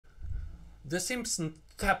The Simpsons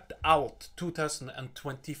tapped out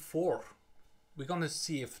 2024. We're gonna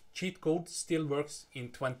see if cheat code still works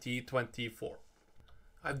in 2024.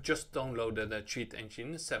 I've just downloaded the cheat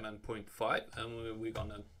engine 7.5 and we're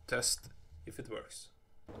gonna test if it works.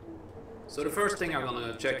 So the first thing I'm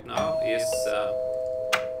gonna check now is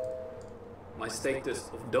my status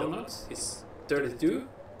of donuts is 32.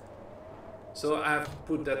 So I have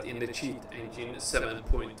put that in the cheat engine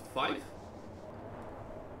 7.5.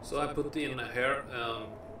 So I put in here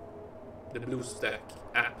the BlueStack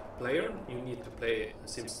app player. You need to play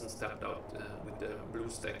Simpsons Tapped Out with the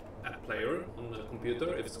BlueStack app player on the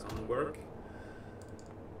computer if it's gonna work.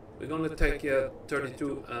 We're gonna take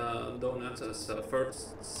 32 donuts as a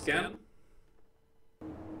first scan,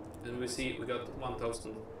 and we see we got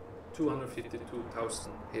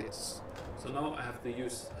 252,000 hits. So now I have to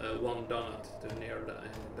use one donut to narrow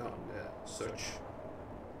down the search.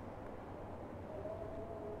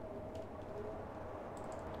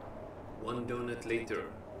 One donut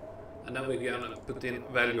later, and then we're gonna put in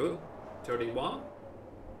value 31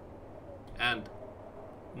 and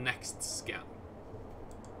next scan.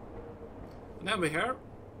 And then we're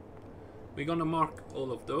gonna mark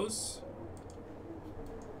all of those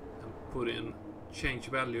and put in change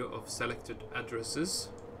value of selected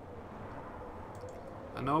addresses,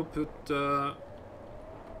 and now put a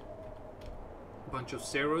bunch of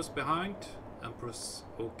zeros behind and press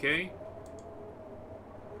OK.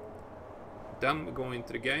 Then we go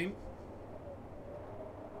into the game.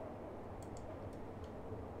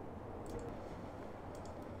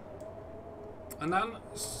 And then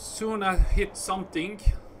soon I hit something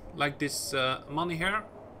like this money here.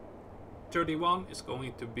 31 is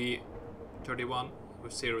going to be 31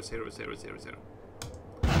 with 0, 0, 0, 0, 0.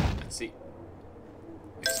 Let's see.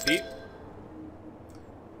 XP.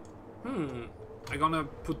 I'm gonna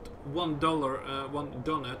put $1 one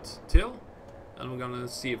donut till, and we're gonna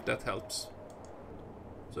see if that helps.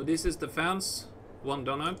 So this is the fans, one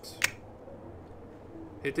donut.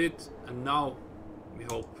 Hit it, and now we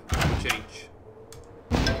hope to change.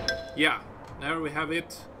 Yeah, there we have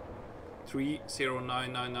it.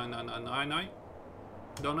 309999999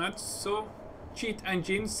 donuts. So cheat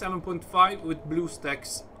engine 7.5 with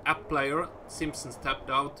BlueStack's app player Simpsons Tapped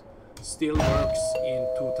Out still works in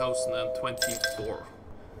 2024.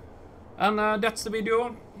 And that's the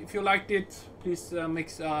video. If you liked it, please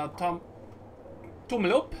make a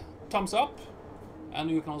thumbs up, and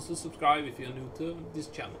you can also subscribe if you're new to this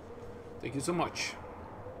channel. Thank you so much.